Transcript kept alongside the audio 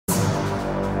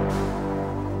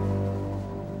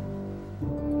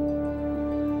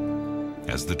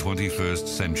As the 21st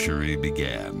century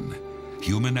began,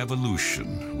 human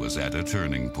evolution was at a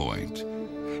turning point.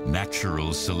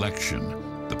 Natural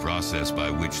selection, the process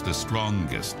by which the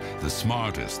strongest, the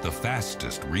smartest, the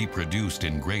fastest reproduced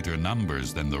in greater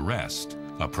numbers than the rest,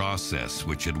 a process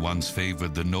which had once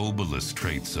favored the noblest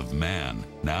traits of man,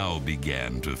 now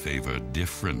began to favor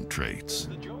different traits.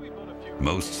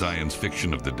 Most science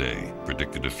fiction of the day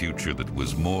predicted a future that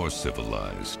was more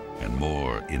civilized and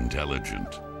more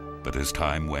intelligent. But as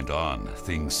time went on,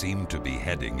 things seemed to be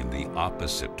heading in the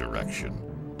opposite direction,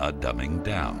 a dumbing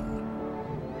down.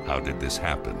 How did this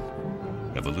happen?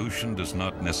 Evolution does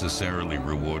not necessarily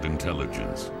reward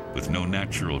intelligence. With no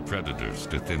natural predators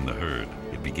to thin the herd,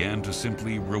 it began to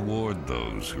simply reward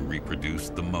those who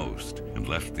reproduced the most and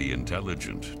left the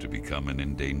intelligent to become an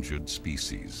endangered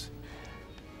species.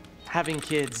 Having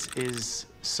kids is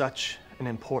such an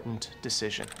important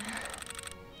decision.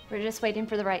 We're just waiting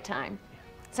for the right time.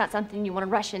 It's not something you want to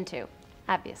rush into,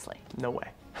 obviously. No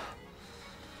way.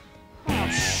 Oh,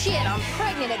 shit, I'm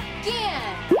pregnant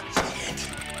again! Shit!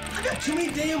 I got too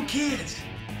many damn kids.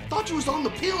 Thought you was on the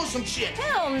pill or some shit.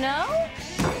 Hell no!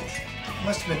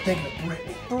 Must have been thinking of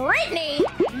Brittany. Brittany?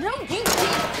 No, you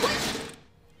did.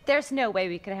 There's no way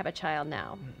we could have a child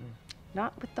now.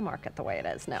 Not with the market the way it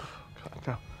is now. God,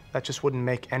 no. That just wouldn't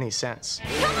make any sense.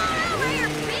 Come on over here,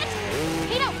 bitch!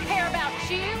 He don't care about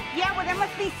you. Yeah, well, there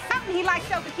must be something he likes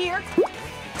over here.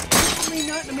 You mean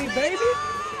nothing to me, baby?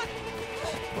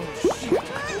 Oh, shit.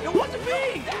 It wasn't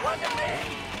me! It wasn't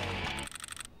me!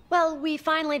 Well, we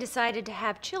finally decided to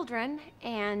have children,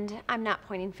 and I'm not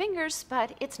pointing fingers,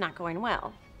 but it's not going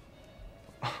well.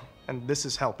 And this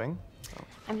is helping.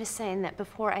 I'm just saying that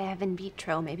before I have in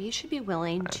vitro, maybe you should be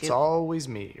willing to... It's always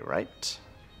me, right?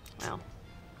 Well,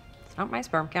 it's not my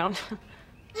sperm count.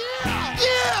 Yeah!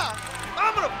 Yeah!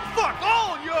 I'm gonna fuck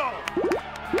all of y'all!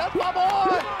 That's my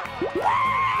boy!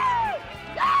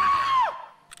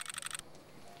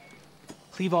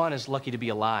 Cleavon is lucky to be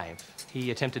alive.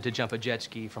 He attempted to jump a jet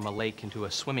ski from a lake into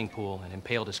a swimming pool and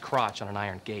impaled his crotch on an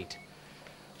iron gate.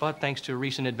 But thanks to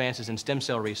recent advances in stem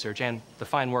cell research and the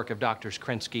fine work of Doctors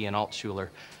Krinsky and Altschuler,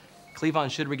 Cleavon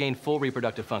should regain full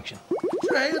reproductive function.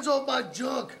 Get your hands off my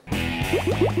junk!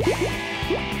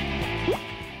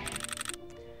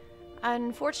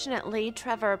 Unfortunately,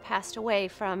 Trevor passed away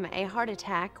from a heart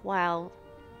attack while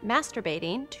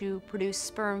masturbating to produce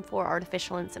sperm for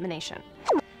artificial insemination.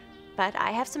 But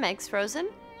I have some eggs frozen,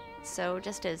 so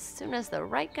just as soon as the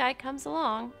right guy comes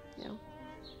along, you know.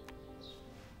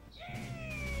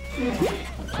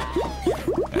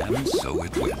 And so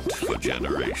it went for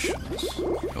generations,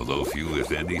 although few,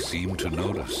 if any, seemed to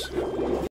notice.